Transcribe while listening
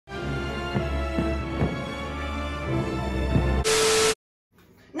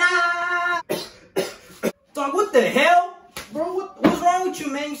the hell? Bro, what's wrong with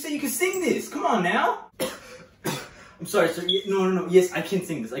you, man? You said you can sing this. Come on now. I'm sorry, sir. No. Yes, I can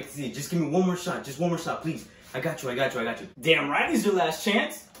sing this. I can sing it. Just give me one more shot. Just one more shot, please. I got you. Damn right, it's your last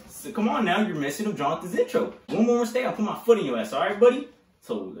chance. So come on now, you're messing up John with this intro. One more mistake, I'll put my foot in your ass, alright, buddy?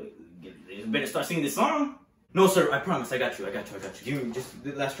 So, you better start singing this song. No, sir, I promise, I got you. Give me just,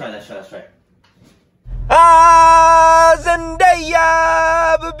 let's try. Ah,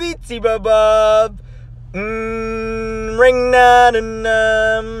 Zendaya, babiti babab. Ring na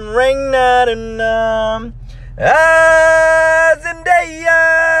na. Ah,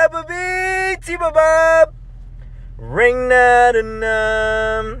 Zendaya, babiti babab. Ring na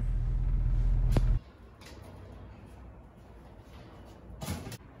na.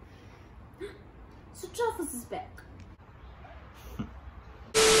 So Truffles is back.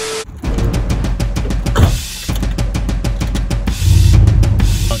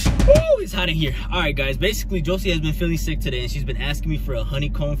 It's hot in here. Alright guys, basically Josie has been feeling sick today and she's been asking me for a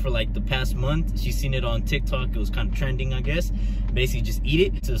honeycomb for like the past month. She's seen it on TikTok. It was kind of trending, I guess. Basically just eat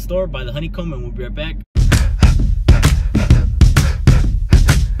it to the store, buy the honeycomb, and we'll be right back.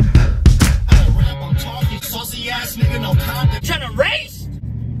 Trying to race?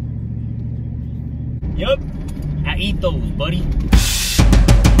 Yup, I eat those, buddy.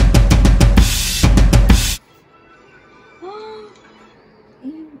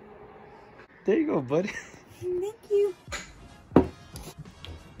 There you go, buddy. Thank you. And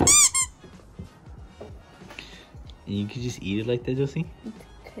you can just eat it like that, Josie?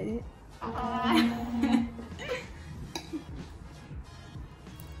 Cut it.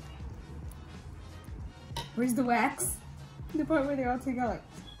 Where's the wax? The part where they all take out.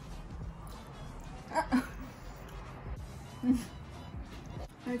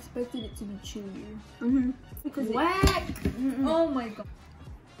 I expected it to be chewier. Because whack! Oh my god.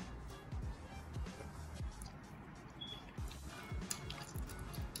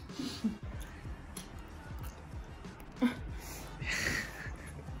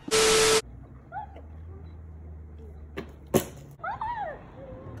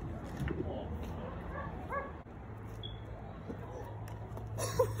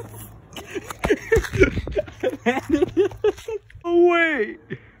 Oh wait!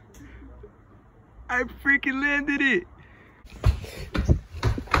 I freaking landed it!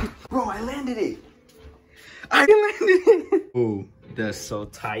 Bro, I landed it! I landed it! Oh, that's so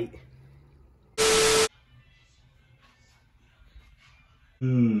tight.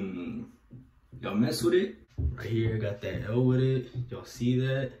 Y'all mess with it? Right here, I got that L with it. Y'all see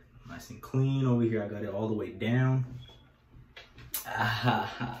that? Nice and clean. Over here, I got it all the way down.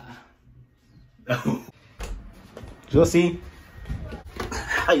 Josie,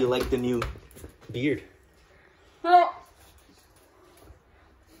 how you like the new beard? Oh.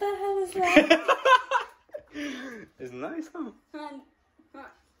 What the hell is that? It's nice, huh?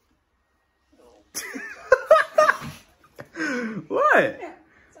 What?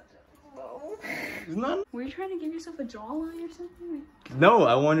 It's not. Were you trying to give yourself a jawline or something? No,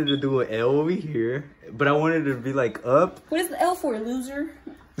 I wanted to do an L over here, but I wanted it to be like up. What is the L for, loser?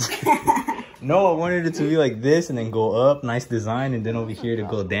 No, I wanted it to be like this and then go up, nice design, and then over here to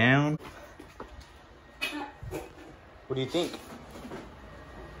go down. What do you think?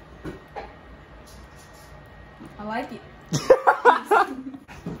 I like it.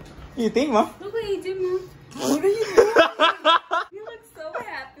 You think, Mom? Look what you did, Mom. What are you doing? You look so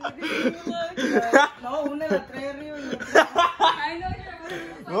happy. You look. No, una la trae arriba. I know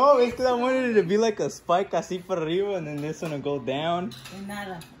you're. No, it's because I wanted it to be like a spike así para arriba and then this one will go down.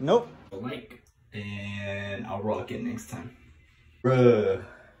 Nada. Nope. Like, and I'll rock it next time. Bruh,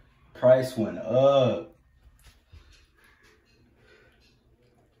 price went up.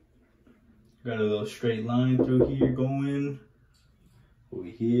 Got a little straight line through here going. Over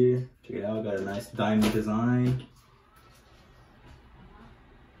here. Check it out, got a nice diamond design.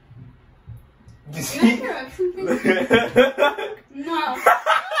 No.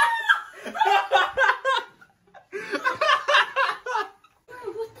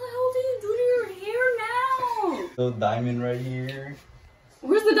 Little diamond right here.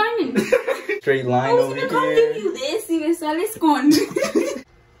 Where's the diamond? Straight line over here. I was gonna come give you this y me sales con.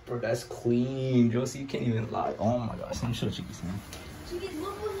 Bro, that's clean. Josie, you can't even lie. Oh my gosh, let me show Chiquis, man. Chiquis,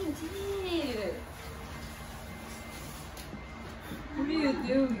 look what he did. What are you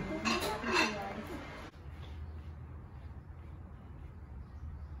doing?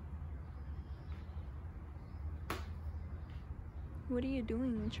 What are you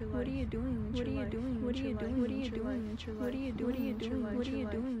doing with your life? What are you doing with your life? What are you doing with your life? What are you doing with your life? What are you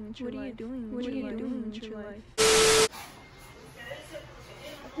doing with your life? What are you doing? What are you doing with your life?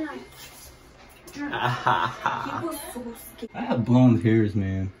 He was so scared. I have blonde hairs,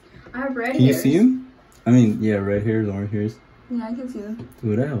 man. I have red hairs. Can you see them? I mean, yeah, red hairs, orange hairs. Yeah, I can see them.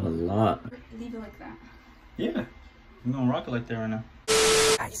 Dude, I have a lot. Leave it like that. Yeah, I'm gonna rock it like that right now.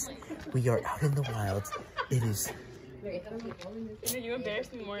 Guys, we are out in the wilds. It is. You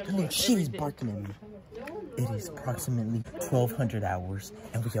embarrassed me more. The little shit is barking at me. It is approximately 1200 hours,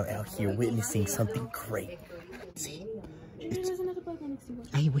 and we are out here witnessing something great. See?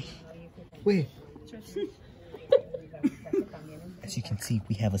 Hey, wait. As you can see,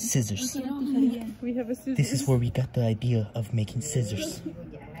 we have a scissors. We have a scissors. This is where we got the idea of making scissors.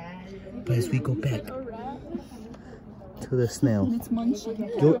 But as we go back to the snail,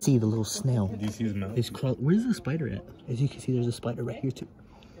 you'll see the little snail. Do you see his mouth? It's where's the spider at? As you can see, there's a spider right here too.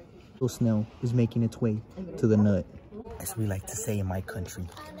 Little snail is making its way to the nut. As we like to say in my country,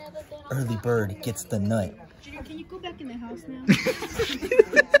 early bird gets the nut. Junior, can you go back in the house now?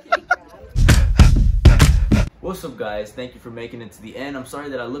 What's up, guys? Thank you for making it to the end. I'm sorry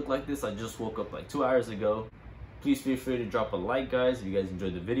that I look like this. I just woke up like 2 hours ago. Please feel free to drop a like, guys, if you guys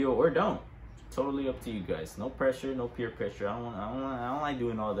enjoyed the video, or don't. Totally up to you guys. No pressure, no peer pressure. I don't like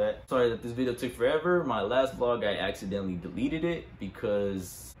doing all that. Sorry that this video took forever. My last vlog, I accidentally deleted it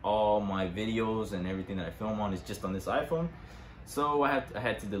because all my videos and everything that I film on is just on this iPhone. So I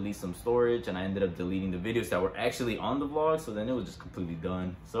had to delete some storage, and I ended up deleting the videos that were actually on the vlog. So then it was just completely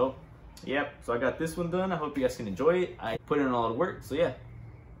done. So yep, so I got this one done. I hope you guys can enjoy it. I put in a lot of work, so yeah,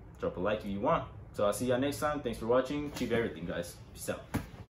 drop a like if you want. So I'll see y'all next time. Thanks for watching. Achieve everything, guys. Peace out.